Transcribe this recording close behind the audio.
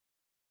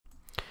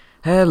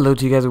Hello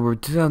to you guys, we're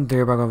doing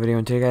the back on video,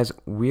 and today guys,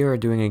 we are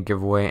doing a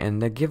giveaway,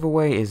 and the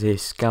giveaway is a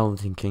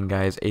skeleton king,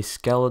 guys. A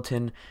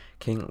skeleton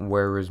king.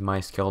 Where is my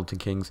skeleton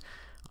kings?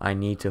 I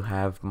need to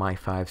have my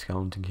 5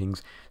 skeleton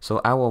kings. So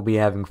I will be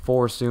having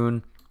 4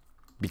 soon,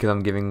 because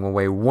I'm giving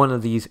away one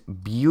of these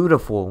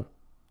beautiful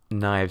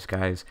knives,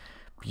 guys.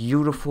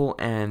 Beautiful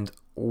and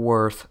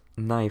worth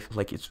knife.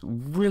 Like, it's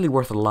really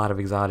worth a lot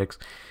of exotics.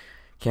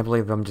 Can't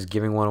believe I'm just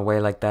giving one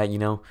away like that, you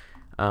know.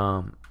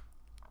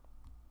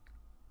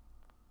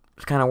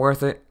 It's kind of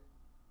worth it,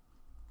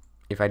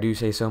 if I do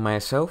say so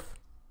myself.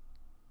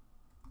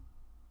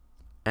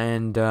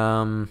 And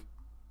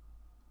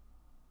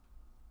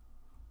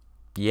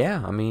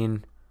yeah, I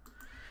mean,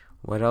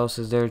 what else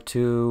is there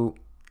to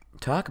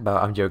talk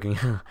about? I'm joking.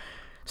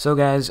 So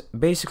guys,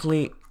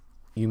 basically,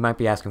 you might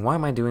be asking, why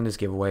am I doing this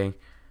giveaway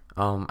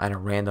at a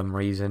random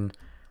reason?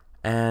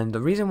 And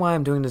the reason why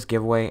I'm doing this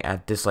giveaway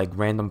at this like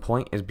random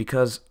point is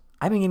because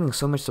I've been getting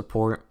so much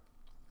support,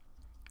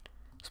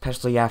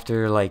 especially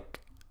after like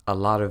a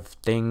lot of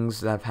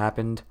things that have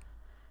happened,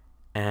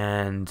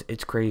 and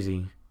it's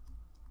crazy.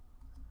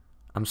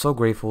 I'm so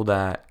grateful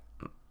that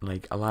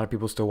like a lot of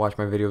people still watch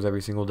my videos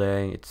every single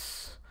day.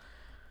 It's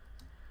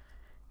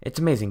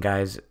amazing,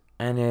 guys,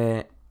 and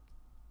it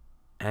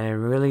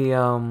really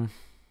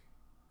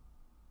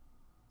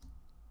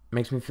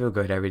makes me feel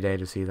good every day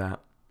to see that.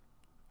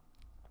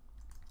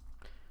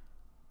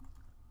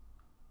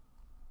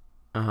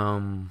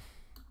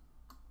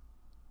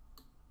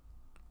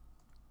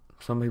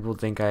 Some people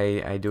think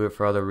I do it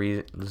for other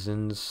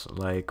reasons,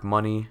 like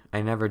money.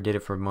 I never did it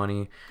for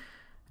money.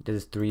 I did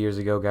this 3 years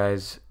ago,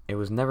 guys. It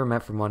was never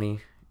meant for money.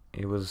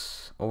 It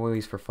was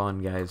always for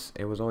fun, guys.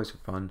 It was always for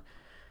fun.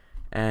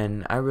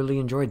 And I really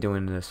enjoyed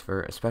doing this,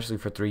 especially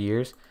for 3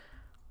 years.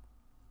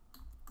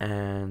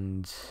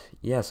 And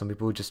yeah, some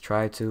people just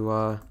try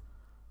to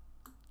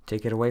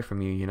take it away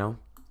from you, you know?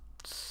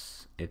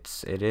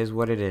 It is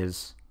what it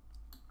is.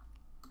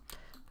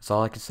 That's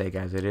all I can say,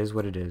 guys. It is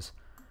what it is.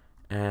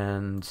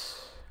 And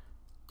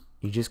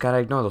you just gotta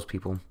ignore those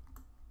people.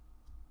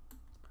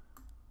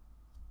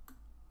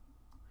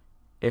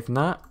 If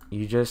not,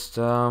 you just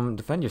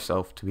defend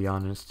yourself, to be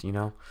honest, you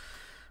know.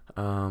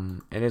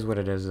 It is what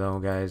it is, though,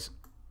 guys.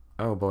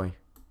 Oh boy,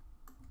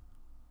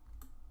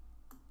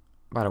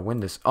 about to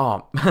win this.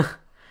 Oh.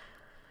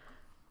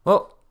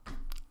 Well,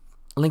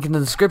 link in the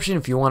description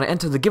if you want to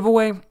enter the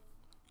giveaway.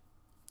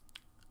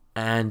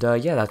 And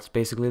yeah, that's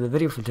basically the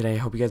video for today. I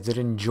hope you guys did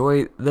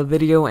enjoy the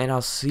video, and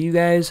I'll see you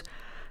guys.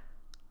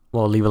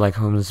 Well, leave a like,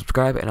 comment, and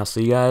subscribe, and I'll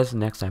see you guys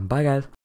next time. Bye, guys.